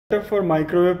For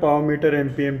microwave power meter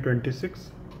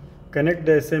MPM26, connect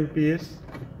the SMPS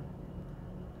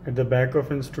at the back of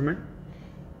instrument.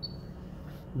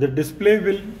 The display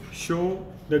will show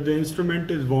that the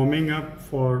instrument is warming up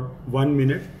for 1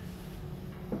 minute.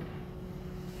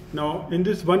 Now in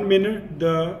this 1 minute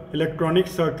the electronic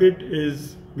circuit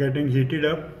is getting heated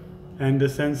up and the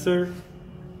sensor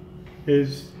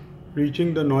is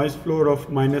reaching the noise floor of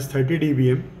 -30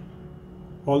 dBm.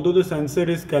 Although the sensor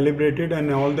is calibrated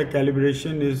and all the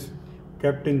calibration is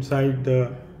kept inside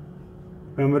the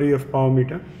memory of power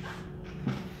meter.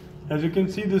 As you can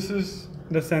see, this is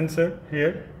the sensor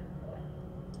here.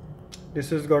 This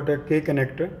has got a K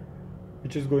connector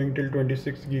which is going till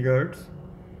 26 GHz,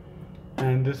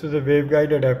 and this is a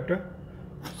waveguide adapter.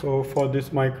 So for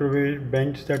this microwave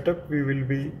bench setup we will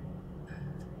be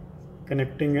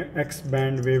connecting an X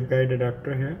band waveguide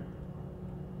adapter here.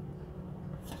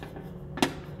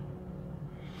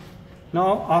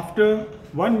 Now after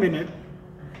 1 minute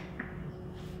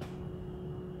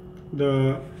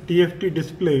the TFT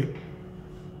display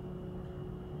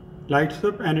lights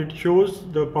up and it shows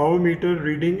the power meter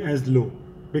reading as low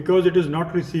because it is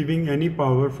not receiving any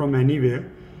power from anywhere.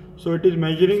 So it is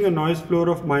measuring a noise floor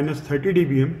of -30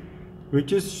 dBm,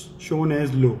 which is shown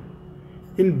as low.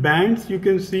 In bands you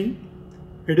can see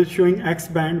it is showing X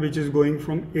band, which is going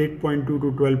from 8.2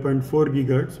 to 12.4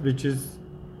 GHz, which is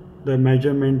the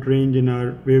measurement range in our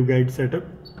waveguide setup.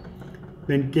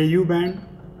 Then KU band,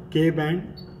 K band,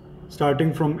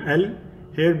 starting from L.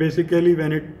 Here basically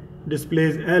when it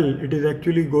displays L, it is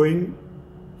actually going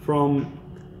from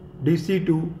DC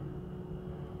to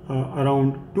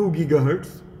around 2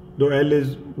 GHz, though L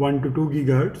is 1 to 2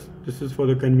 GHz. This is for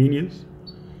the convenience.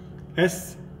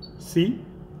 S, C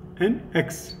and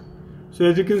X. So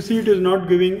as you can see, it is not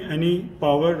giving any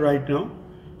power right now.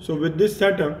 So with this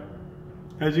setup,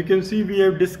 as you can see, we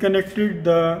have disconnected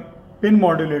the pin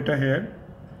modulator here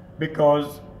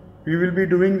because we will be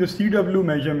doing the CW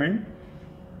measurement,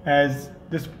 as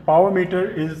this power meter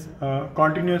is a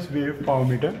continuous wave power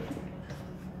meter.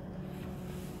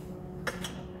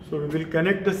 So we will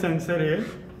connect the sensor here.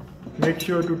 Make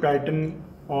sure to tighten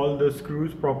all the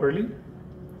screws properly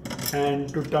and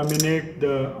to terminate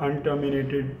the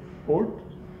unterminated port.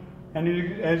 And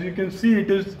as you can see, it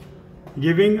is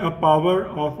giving a power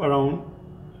of around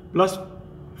plus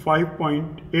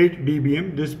 5.8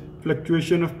 dBm. This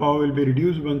fluctuation of power will be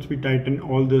reduced once we tighten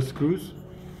all the screws.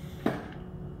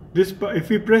 If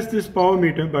we press this power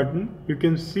meter button, you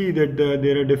can see that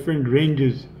there are different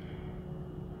ranges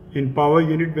in power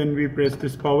unit. When we press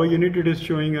this power unit, it is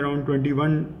showing around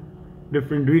 21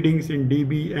 different readings in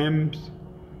dB, amps,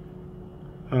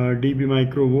 dB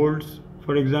microvolts.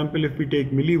 For example, if we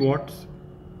take milliwatts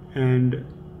and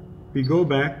we go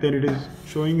back, then it is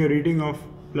showing a reading of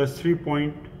plus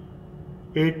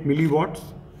 3.8 milliwatts.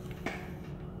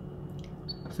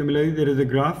 Similarly, there is a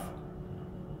graph.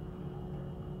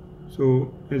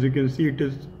 So as you can see, it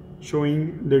is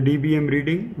showing the dBm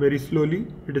reading very slowly.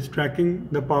 It is tracking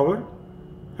the power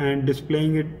and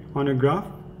displaying it on a graph.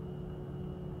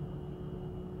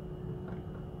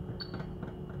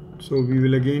 So we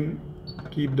will again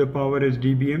keep the power as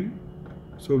dBm.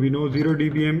 So we know 0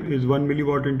 dBm is 1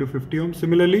 milliwatt into 50 ohms.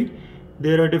 Similarly,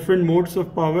 there are different modes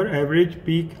of power: average,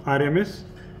 peak, RMS.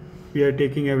 We are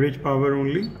taking average power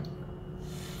only.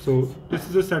 So this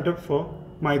is a setup for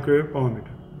microwave power meter.